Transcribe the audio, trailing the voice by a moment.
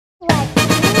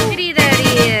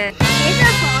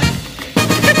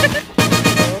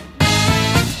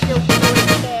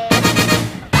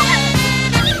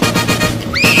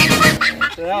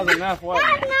halfway.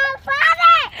 That's not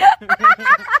funny!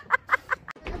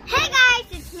 Hey guys,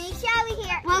 it's me, Shelby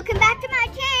here. Welcome back to my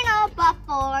channel.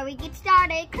 Before we get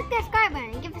started, click that subscribe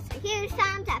button and give us a huge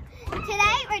thumbs up.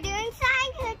 Today we're doing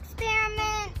science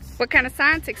experiments. What kind of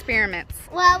science experiments?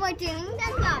 Well, we're doing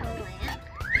the lava lamp.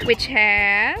 Which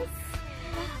has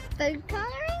Food coloring.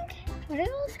 What are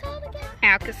those called again?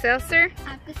 Alka-Seltzer.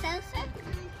 Alka-Seltzer,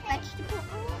 vegetable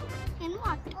oil, and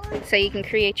water. So you can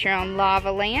create your own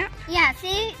lava lamp. Yeah,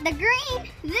 see, the green,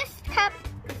 this cup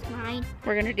is mine.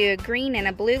 We're gonna do a green and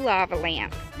a blue lava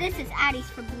lamp. This is Addie's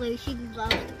for blue. She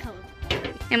loves the color.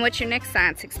 And what's your next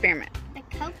science experiment? The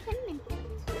Coke and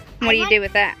Mentos. What do you do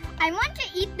with that? I want to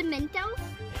eat the Mentos,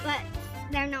 but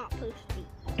they're not supposed to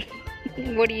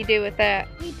be. What do you do with that?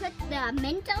 We put the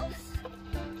Mentos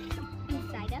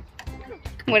inside of Coke.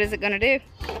 What is it gonna do?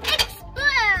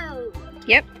 Explode!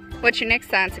 Yep. What's your next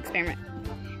science experiment?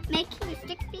 Making a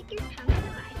stick figure come to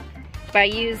life. By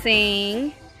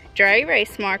using dry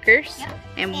erase markers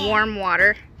and warm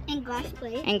water And glass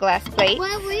plate. and glass plates.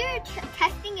 Well, we were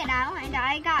testing it out, and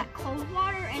I got cold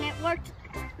water, and it worked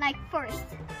like first.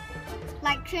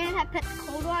 Like, soon as I put the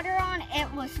cold water on,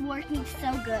 it was working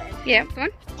so good. Yep, go on.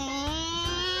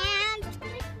 And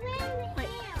wait,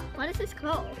 what is this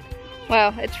called?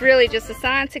 Well, it's really just a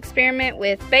science experiment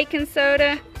with baking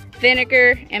soda,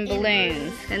 vinegar, and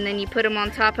balloons. And then you put them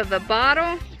on top of a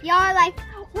bottle. Y'all are like,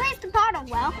 where's the bottle?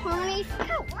 Well, we're gonna use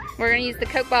Coke. We're gonna use the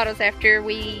Coke bottles after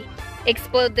we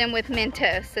explode them with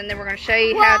Mentos, and then we're gonna show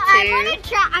you Well, how to.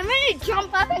 I'm gonna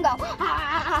jump up and go.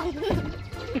 Ah.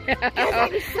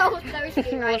 I'm so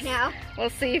thirsty right now. We'll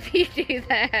see if you do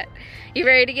that. You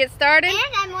ready to get started?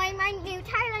 And I'm wearing my new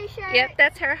tie-dye shirt. Yep,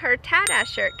 that's her tie-dye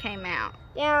shirt came out.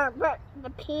 Yeah, but the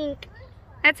pink.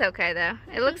 That's okay though.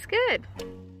 It looks good.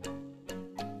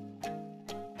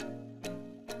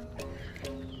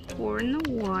 Pouring the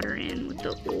water in with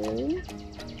the oil.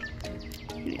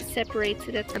 And it separates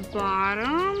it at the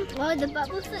bottom. Oh, the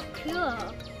bubbles look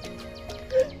cool.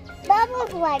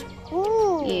 Bubbles like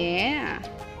cool. Yeah.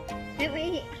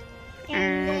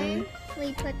 And then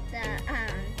we put the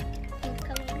food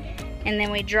coloring. And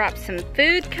then we drop some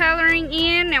food coloring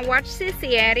in. Now watch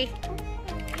Sissy, Addie.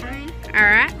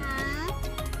 Alright.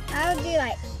 I would do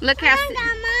like. Look how,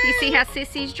 you see how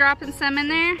Sissy's dropping some in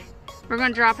there? We're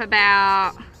going to drop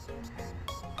about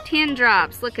 10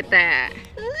 drops. Look at that.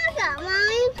 I got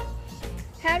mine.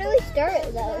 How do we stir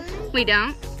it though? We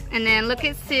don't. And then look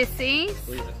at Sissy's.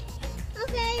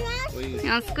 Okay, You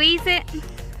want to squeeze it?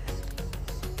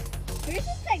 yours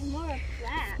is like more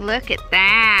flat. Look at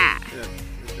that.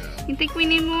 You think we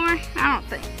need more? I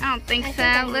don't think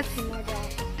so. Let's.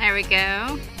 There we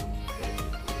go.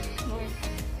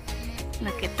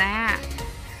 Look at that.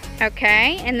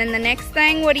 Okay, and then the next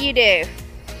thing, what do? You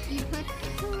put.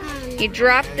 You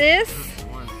drop this.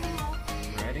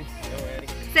 Ready? Go, Eddie.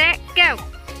 Set, go.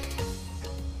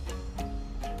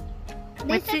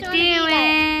 What's it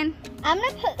doing? I'm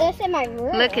gonna put this in my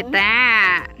room. Look at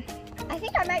that. I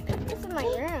think I might put this in my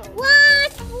room.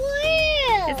 What?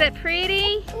 Blue. Is that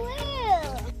pretty? Blue.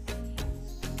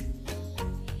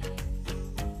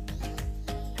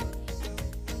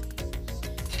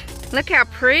 Look how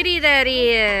pretty that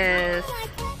is.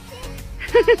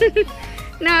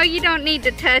 No, you don't need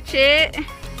to touch it.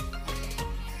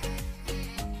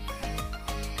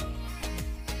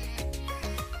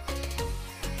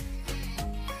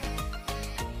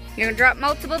 You're gonna drop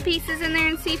multiple pieces in there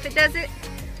and see if it does it?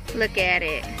 Look at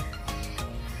it.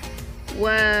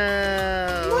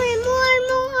 Whoa.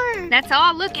 More. That's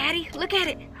all. Look, Addie. Look at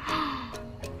it.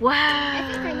 Wow.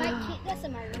 I think I might keep this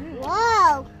in my room.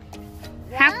 Whoa.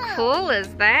 How cool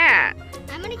is that?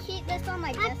 I'm gonna keep this on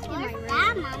my desk in my room.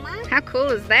 Mama? How cool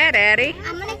is that, Addie?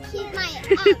 I'm gonna keep my.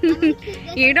 I'm gonna keep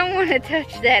this. You don't want to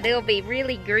touch that. It'll be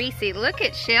really greasy. Look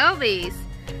at Shelby's.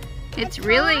 It's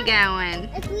really going.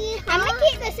 I'm gonna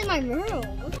keep this in my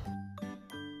room.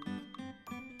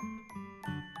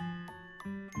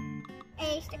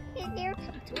 A stick figure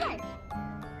come to life.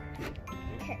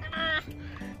 Okay.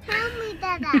 Tell me,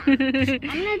 Dada. I'm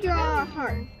gonna draw a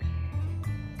heart.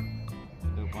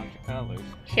 Do a bunch of colors.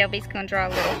 Shelby's gonna draw a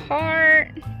little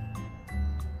heart.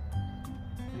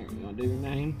 Here, you want to do your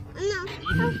name?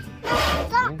 No.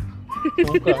 Stop.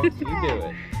 Okay. You do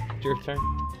it. It's your turn.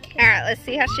 All right, let's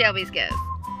see how Shelby's goes.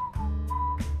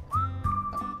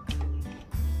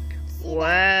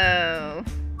 Whoa.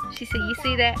 She said, you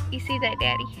see that? You see that,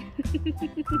 Daddy?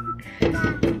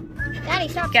 Daddy,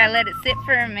 stop. Gotta let it sit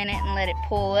for a minute and let it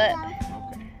pull up.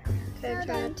 Okay,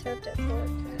 try to tilt it forward.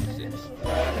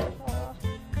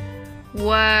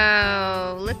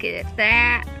 Whoa, look at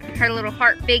that. Her little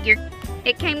heart figure,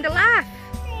 it came to life.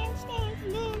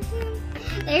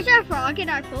 There's our frog in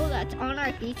our pool that's on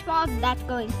our beach ball. That's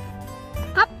going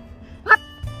hop, hop.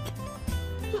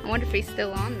 I wonder if he's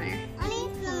still on there. I need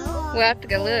some more. We'll have to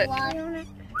go look.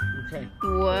 Okay.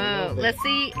 Whoa, let's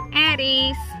see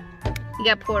Addie's. You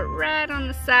gotta pour it right on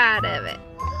the side of it.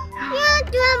 Yeah,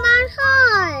 do my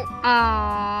heart.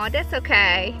 Aw, that's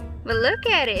okay. But look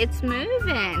at it, it's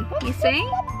moving. You see?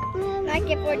 Like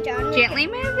if we're done. Gently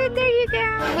move it, there you go.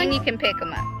 And you can pick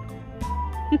them up.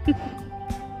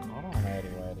 Hold on, Addie,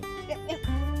 Addie.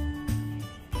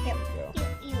 Yep.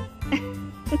 There you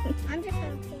I'm just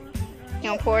gonna pour. You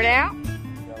wanna pour it out? go.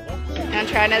 You wanna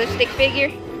try another stick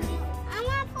figure? I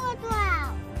want to pour it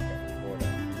out. Pour it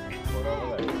out. Pour it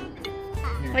over there.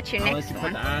 Here. What's your I'll next let you put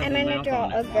one? the eyes I'm and gonna mouth draw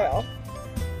on a it. girl.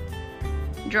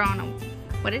 Drawing a,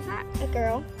 what is that? A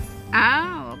girl.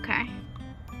 Oh, okay.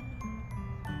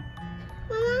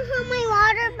 Mama, have my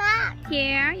water back.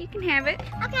 Yeah, you can have it.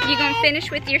 Okay. You're gonna finish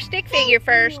with your stick figure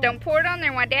first. Don't pour it on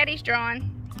there while Daddy's drawing.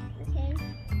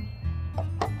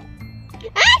 Okay.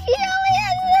 Ah, she only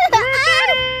has Look at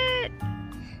it!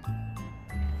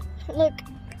 Look,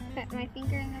 put my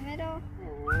finger in the middle.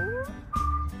 Look,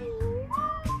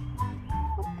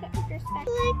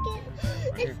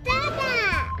 it's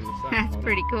Dada. On the side. That's Hold on.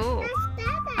 pretty cool. It's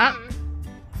Dada. Oh.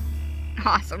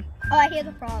 Awesome. Oh, I hear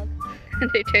the frog. I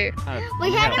do too. Oh, We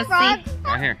here had we a go. frog.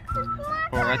 Right here.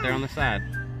 Pour it right there on the side.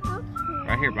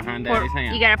 Right here behind Pour, Daddy's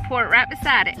hand. you gotta pour it right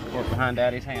beside it. Pour it behind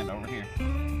Daddy's hand over here.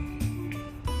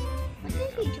 What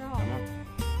did we draw? Come on.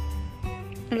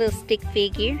 A little stick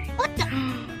figure. What the?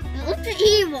 It looks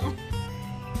evil.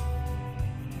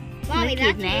 Mommy, Look at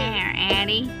that's there,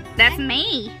 Addie. That's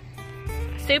me.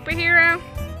 Superhero.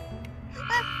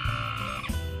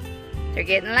 They're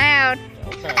getting loud.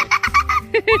 Okay.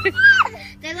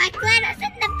 They're like, let us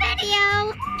in the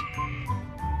video.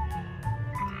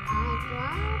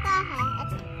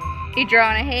 You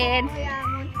drawing a head?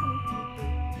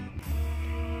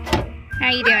 How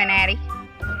you doing, Addie?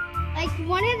 Like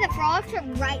one of the frogs are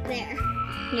right there.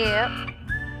 Yep.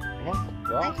 Come on.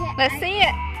 Draw. Let's see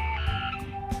it.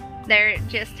 They're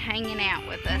just hanging out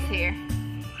with us here.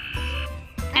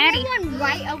 Addie. There's one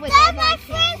right over there. That's my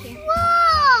friend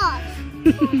frog.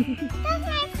 That's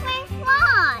my friend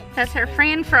frog. That's her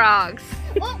friend frogs.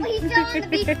 Oh, he's still on the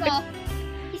beach ball.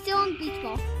 He's still on the beach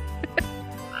ball.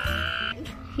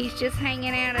 He's just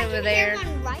hanging out over There's there.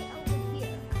 one right over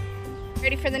here.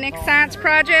 Ready for the next science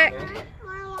project?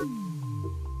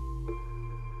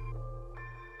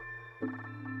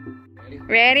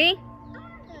 Ready?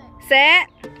 Set?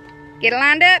 Get it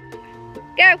lined up?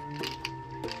 Go!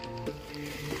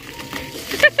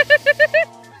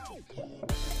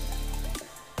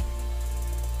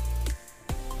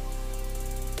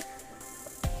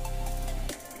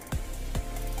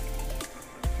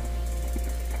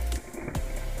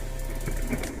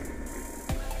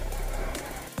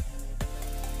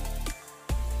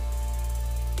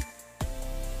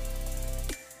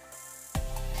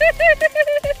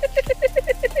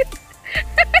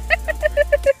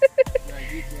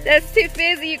 That's too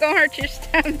fizzy, you're gonna hurt your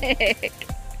stomach.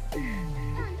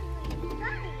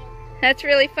 That's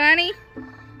really funny.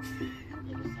 Slam it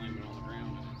on the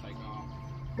ground and then take off.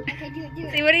 Okay, do it, do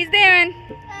it. See what he's doing.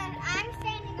 I'm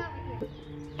standing over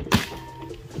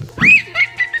here.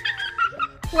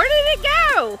 Where did it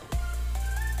go?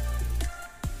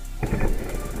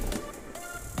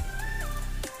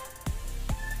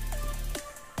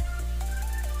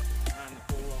 Behind the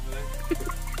pool over there.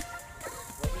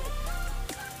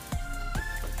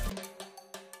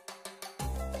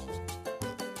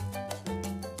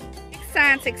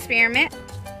 Science experiment.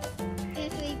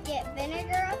 If we get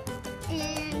vinegar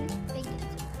and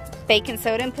Baking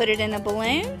soda and put it in a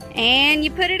balloon. And you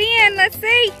put it in. Let's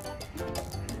see.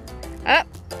 Up.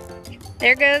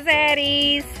 There goes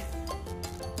Addie's.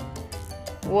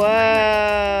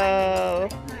 Whoa.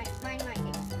 Mine might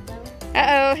explode.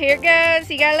 Uh-oh, here it goes.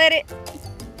 You gotta let it.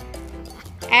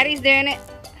 Addie's doing it.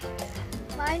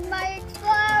 Mine might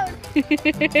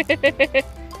explode.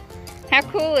 How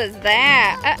cool is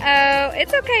that? Uh-oh.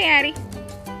 It's okay, Addie.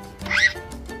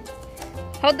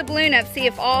 Hold the balloon up. See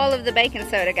if all of the baking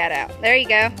soda got out. There you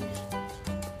go. I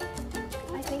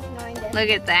think mine did. Look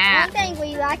at that. One thing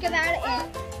we like about it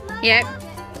is... Yep.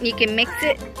 You can mix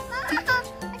it. Mama, it's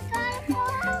gonna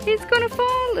fall. It's gonna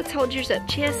fall. Let's hold yours up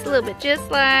just a little bit. Just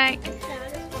like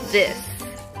this.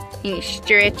 And you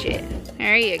stretch it.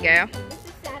 There you go. This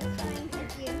is satisfying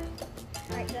because you...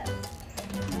 Right there.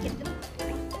 Get the...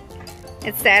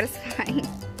 It's satisfying.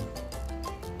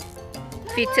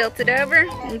 If you tilt it over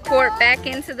and pour it back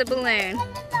into the balloon.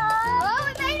 Oh,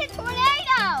 we made a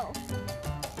tornado!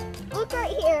 Look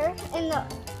right here, and it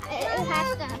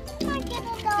has to be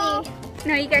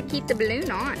No, you gotta keep the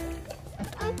balloon on.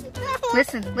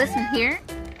 Listen, hear it?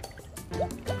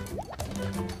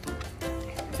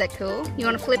 Is that cool? You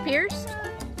wanna flip yours?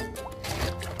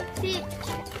 See,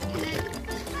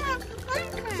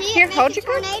 Here, hold your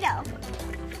tornado.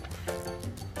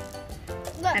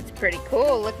 Look. That's pretty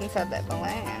cool. Look inside that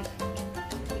balloon.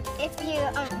 If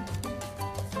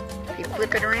You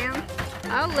flip it around.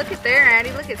 Oh, look at there,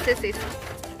 Addie. Look at Sissy's.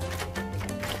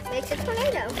 makes a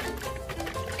tornado.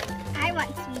 I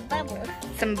want some bubbles.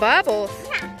 Some bubbles?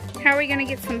 Yeah. How are we gonna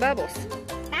get some bubbles?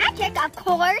 Magic, of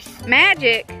course.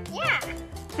 Magic? Yeah.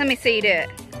 Let me see you do it.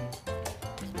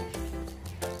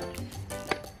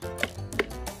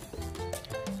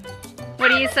 What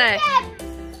do you say?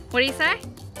 What do you say?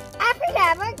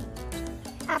 Abracadabra.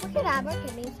 Abracadabra,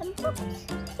 give me some bubbles,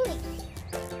 please.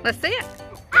 Let's see it.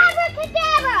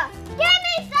 Abracadabra, give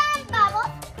me some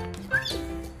bubbles, please.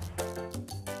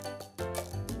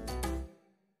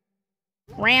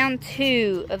 Round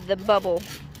 2 of the bubble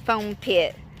foam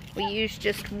pit. We used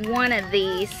just one of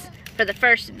these for the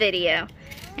first video.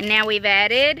 And now we've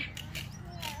added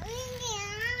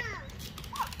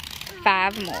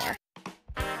 5 more.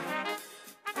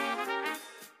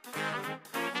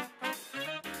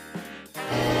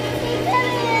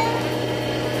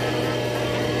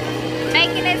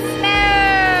 Making it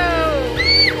snow!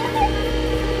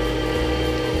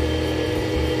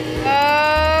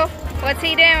 Oh, what's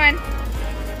he doing?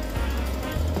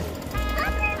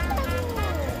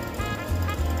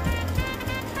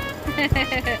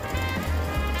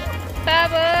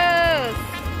 Bubbles!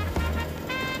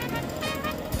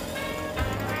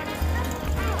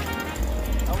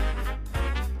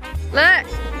 Look!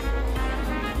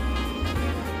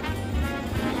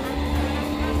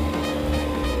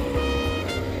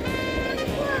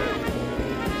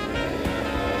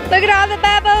 Look at all the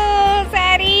bubbles,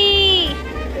 Addie!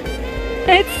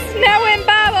 It's snowing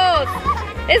bubbles!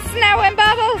 It's snowing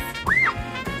bubbles!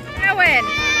 Snowing!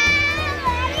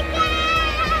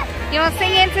 You want to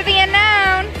sing Into the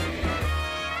Unknown?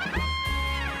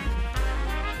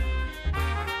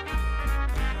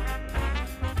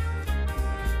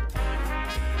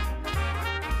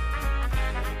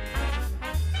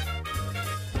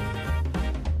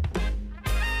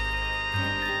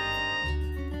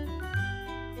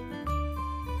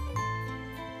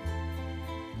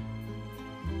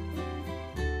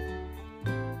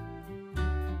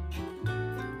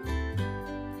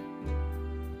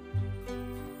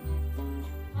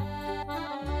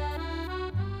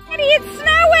 It's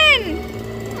snowing!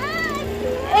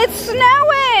 It's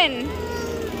snowing!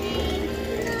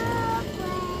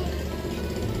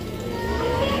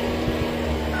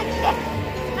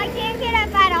 I can't get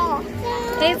up at all.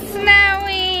 It's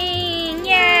snowing!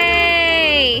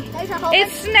 Yay! There's a whole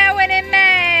It's snowing in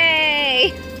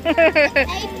May!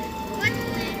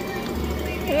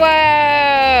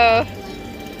 Whoa!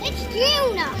 It's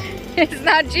June. It's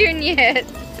not June yet.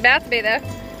 It's about to be though.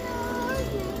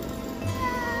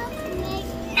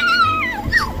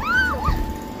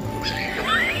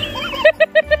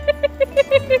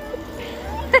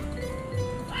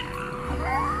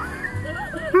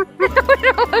 Went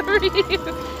all over you.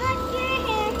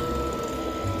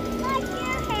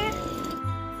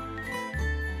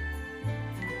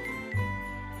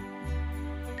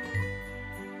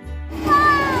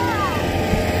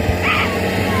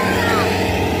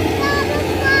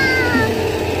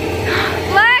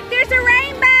 Look, there's a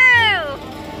rainbow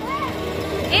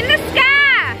in the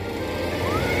sky.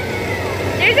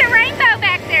 There's a rainbow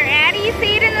back there, Addie. You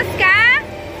see it in the sky?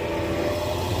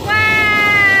 Wow!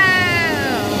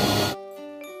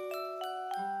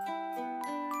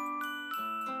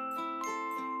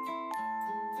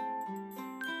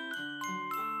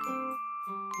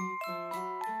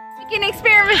 You can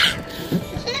experiment.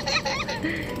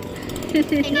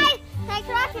 Thanks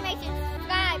for watching. Make sure to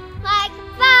subscribe, like,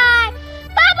 bye.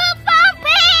 Bubble Pump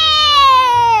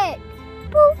It!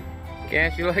 Poof.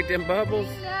 Cash, you like them bubbles?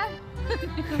 Yeah.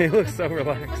 They look so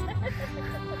relaxed.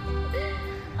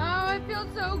 Oh, it feels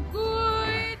so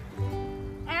good.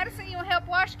 Addison, you will help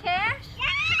wash Cash?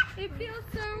 Yeah. It feels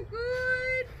so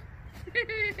good.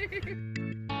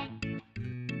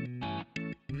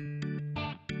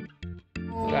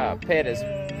 Wow, pet his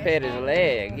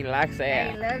leg. He likes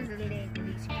that. He loves the leg to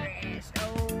be scratched.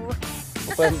 Oh.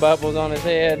 Putting bubbles on his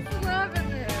head. He's loving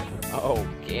this. Oh,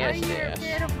 yes, Oh, you're yes.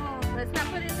 beautiful. Let's not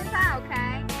put it in the towel,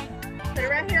 okay? Put it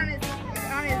right here on his,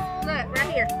 look,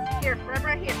 right here. Here, rub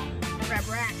right here. Rub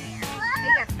right there. He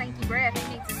got stinky breath.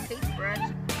 He needs his toothbrush.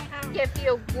 You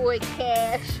feel good,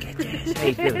 Cash.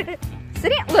 Hey, good.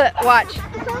 Sit down. Look, watch.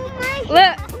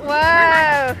 Look.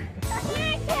 Whoa.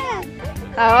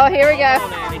 Oh, here we go.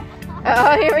 Come on, Annie.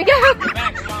 Oh, here we go.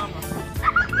 Back, Mama.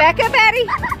 Back up, Addie.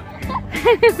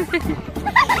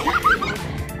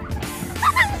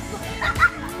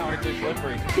 Sorry, too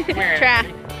slippery. Come here, Try.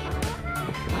 Addie.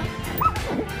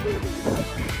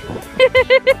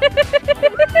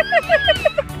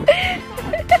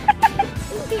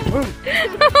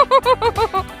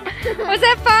 Was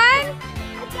that fun?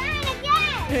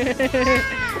 Again.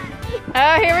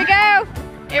 Oh, here we go.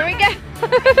 Here we go.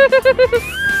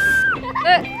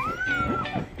 Look.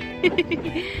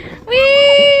 Whee!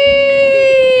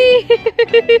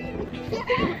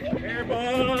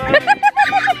 Airborne.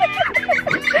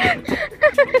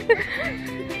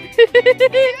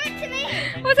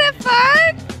 Was that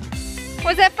fun?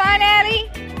 Was that fun, Addie?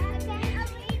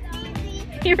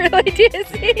 You really did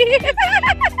see it.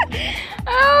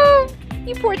 Oh,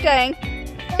 you poor thing.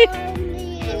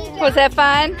 Was that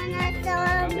fun?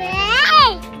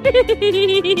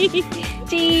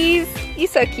 Jeez, you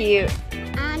so cute.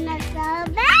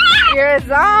 You're a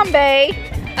zombie.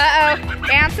 Uh-oh,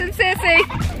 bouncing sissy.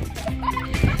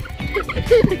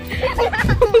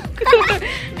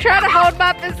 Try to hold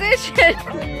my position.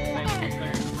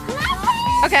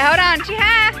 Okay, hold on,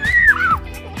 Chi-Hi.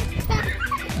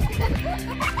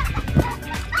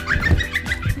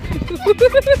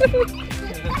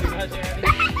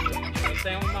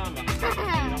 Stay with Mama.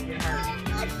 Don't get hurt.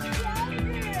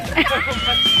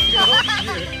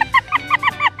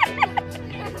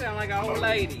 You sound like an old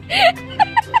lady.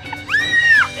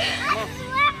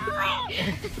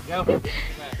 Go.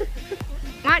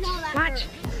 Watch, watch.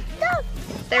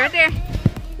 Stay right there.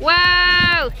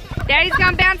 Whoa! Daddy's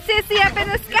gonna bounce Sissy up in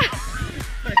the sky.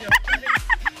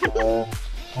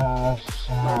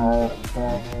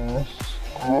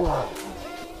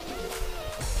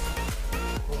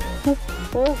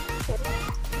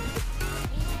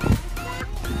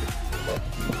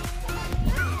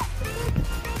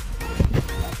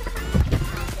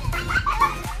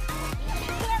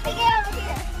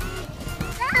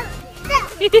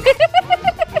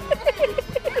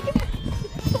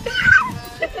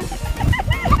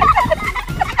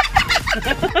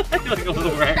 Like a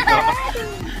little rag doll.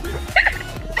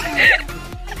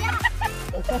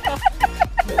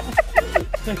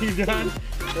 Are you done?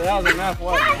 So that was enough,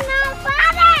 wasn't it?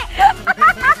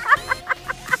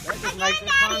 That just makes it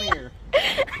funnier.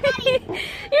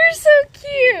 You're so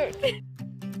cute.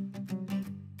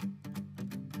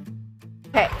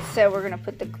 Okay, so we're gonna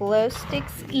put the glow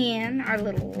sticks in our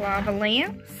little lava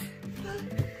lamps.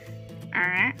 All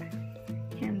right,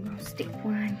 here I'm gonna stick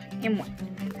one in one.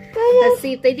 Let's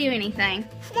see if they do anything.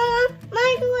 Mama,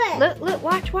 mine's lit. Look, look,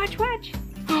 watch, watch, watch.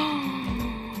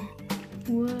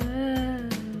 Whoa,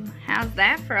 how's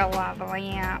that for a lava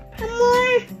lamp? Some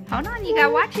more. Hold on, you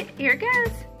gotta watch it. Here it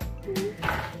goes.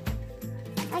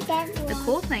 Okay. The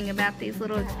cool thing about these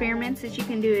little experiments is you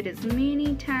can do it as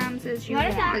many times as you want.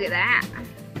 Look at that.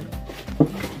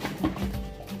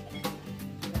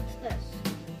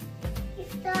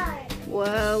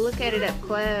 Whoa, look at it up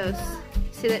close.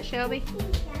 See that, Shelby?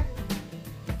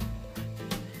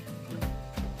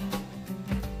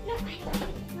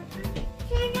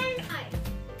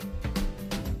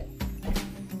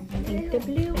 I think the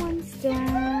blue one's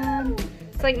done.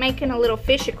 It's like making a little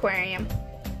fish aquarium.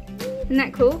 Isn't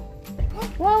that cool?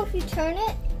 Well, if you turn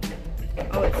it.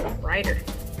 Oh, it's brighter.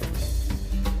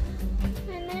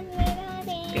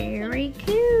 Very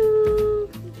cool.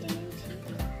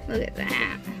 Look at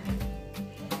that.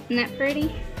 Isn't that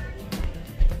pretty?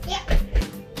 Yep.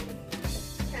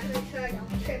 Try to make sure I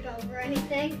don't trip over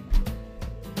anything.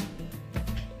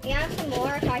 You have some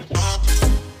more if I can.